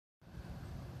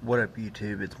What up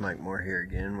YouTube, it's Mike Moore here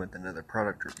again with another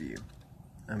product review.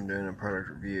 I'm doing a product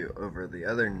review over the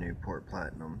other Newport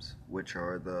Platinums, which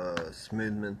are the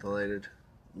smooth mentholated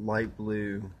light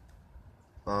blue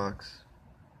box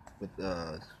with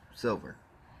silver.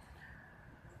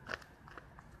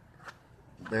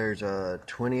 There's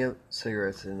 20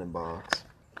 cigarettes in a box.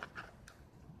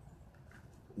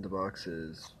 The box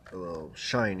is a little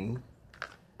shiny.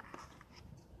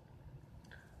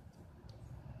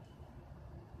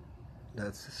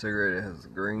 That's the cigarette. It has the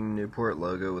green Newport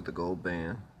logo with the gold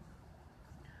band.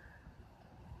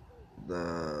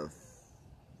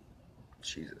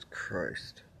 Jesus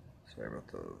Christ. Sorry about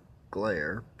the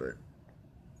glare, but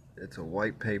it's a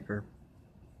white paper.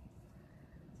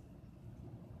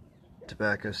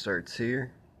 Tobacco starts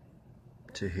here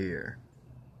to here.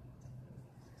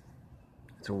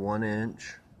 It's a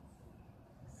 1-inch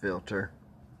filter,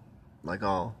 like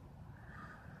all.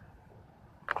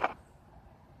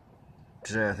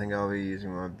 Today I think I'll be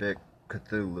using my Vic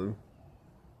Cthulhu.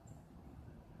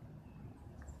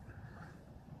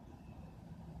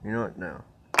 You know what? No.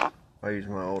 I'll use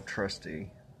my old trusty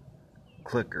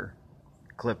clipper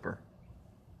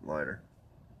lighter.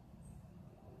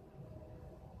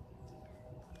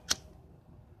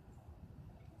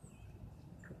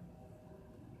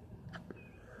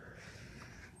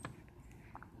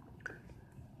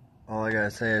 All I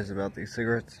gotta say is about these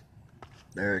cigarettes,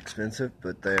 they're expensive,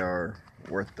 but they are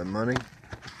worth the money.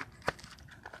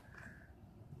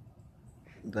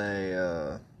 They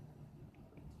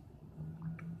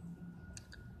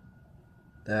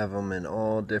have them in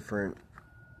all different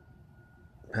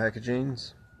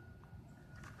packagings.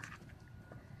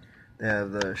 They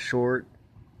have the short.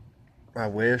 I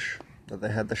wish that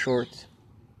they had the shorts.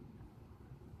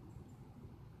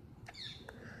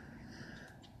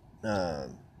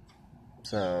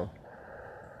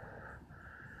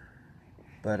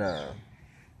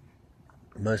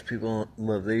 Most people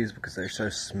love these because they're so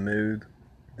smooth.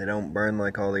 They don't burn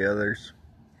like all the others.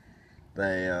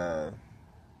 They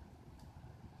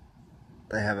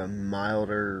have a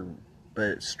milder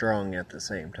but strong at the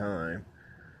same time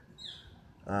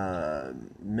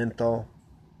menthol.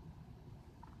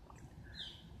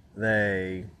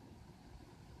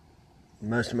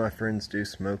 Most of my friends do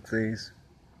smoke these,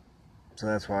 so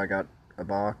that's why I got a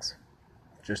box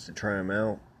just to try them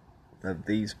out of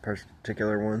these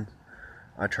particular ones.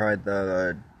 I tried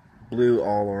the blue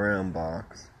all around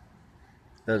box.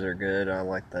 Those are good. I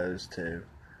like those too.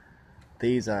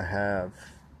 These I have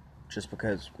just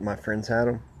because my friends had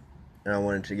them and I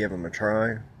wanted to give them a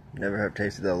try. Never have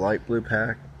tasted the light blue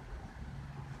pack.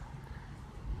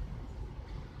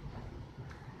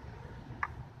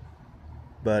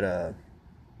 But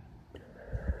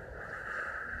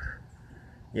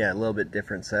yeah, a little bit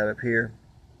different setup here.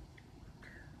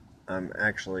 I'm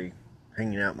actually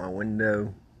hanging out my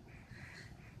window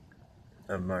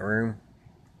of my room.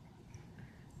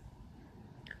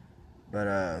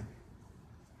 But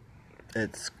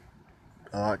it's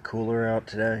a lot cooler out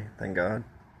today, thank God.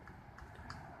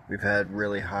 We've had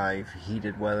really high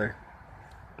heated weather.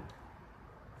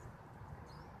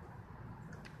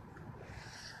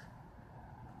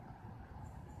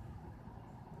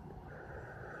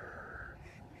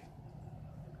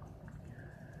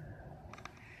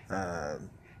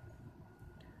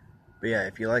 But yeah,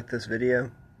 if you like this video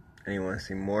and you want to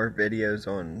see more videos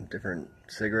on different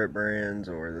cigarette brands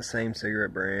or the same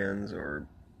cigarette brands or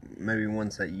maybe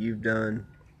ones that you've done,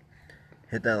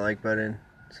 hit that like button,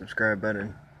 subscribe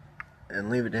button, and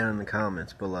leave it down in the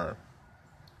comments below.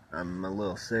 I'm a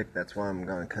little sick, that's why I'm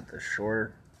going to cut this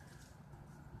shorter.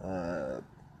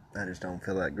 I just don't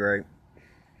feel that great.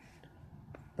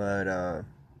 But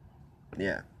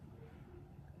yeah.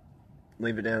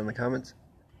 Leave it down in the comments.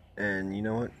 And you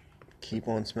know what? Keep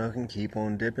on smoking, keep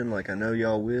on dipping like I know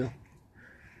y'all will.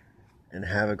 And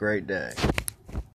have a great day.